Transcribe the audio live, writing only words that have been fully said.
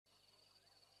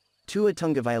Tua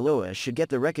Tagovailoa should get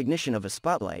the recognition of a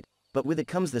spotlight, but with it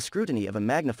comes the scrutiny of a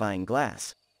magnifying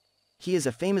glass. He is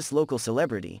a famous local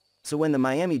celebrity, so when the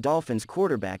Miami Dolphins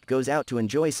quarterback goes out to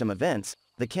enjoy some events,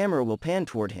 the camera will pan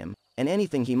toward him, and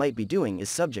anything he might be doing is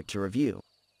subject to review.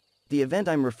 The event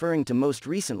I'm referring to most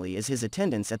recently is his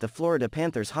attendance at the Florida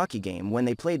Panthers hockey game when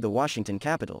they played the Washington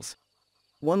Capitals.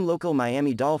 One local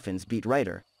Miami Dolphins beat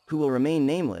writer, who will remain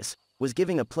nameless, was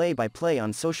giving a play-by-play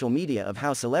on social media of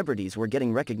how celebrities were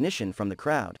getting recognition from the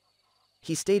crowd.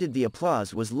 He stated the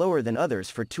applause was lower than others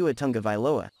for Tua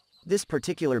Tagovailoa. This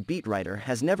particular beat writer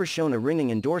has never shown a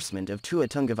ringing endorsement of Tua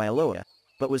Tagovailoa,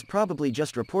 but was probably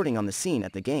just reporting on the scene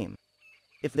at the game.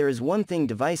 If there is one thing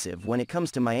divisive when it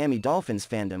comes to Miami Dolphins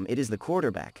fandom, it is the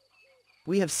quarterback.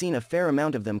 We have seen a fair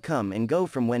amount of them come and go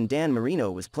from when Dan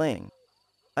Marino was playing.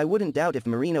 I wouldn't doubt if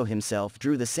Marino himself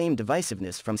drew the same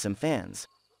divisiveness from some fans.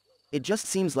 It just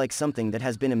seems like something that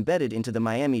has been embedded into the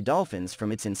Miami Dolphins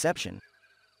from its inception.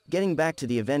 Getting back to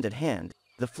the event at hand,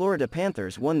 the Florida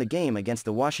Panthers won the game against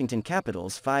the Washington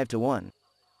Capitals 5-1.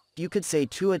 You could say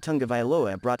Tua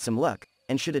Tagovailoa brought some luck,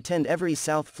 and should attend every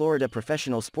South Florida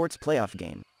professional sports playoff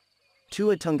game.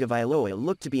 Tua Tagovailoa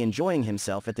looked to be enjoying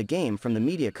himself at the game from the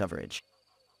media coverage.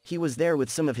 He was there with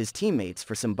some of his teammates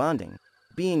for some bonding.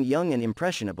 Being young and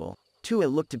impressionable, Tua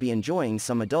looked to be enjoying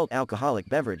some adult alcoholic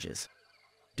beverages.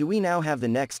 Do we now have the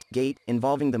next gate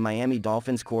involving the Miami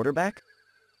Dolphins quarterback?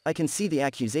 I can see the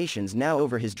accusations now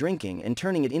over his drinking and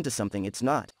turning it into something it's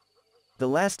not. The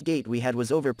last gate we had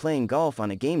was over playing golf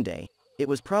on a game day. It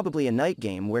was probably a night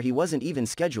game where he wasn't even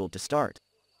scheduled to start.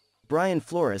 Brian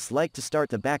Flores liked to start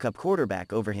the backup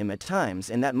quarterback over him at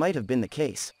times, and that might have been the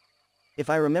case.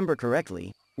 If I remember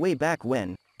correctly, way back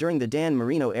when, during the Dan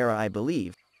Marino era I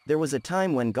believe, there was a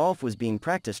time when golf was being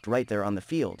practiced right there on the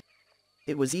field.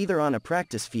 It was either on a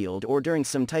practice field or during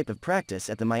some type of practice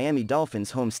at the Miami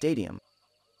Dolphins home stadium.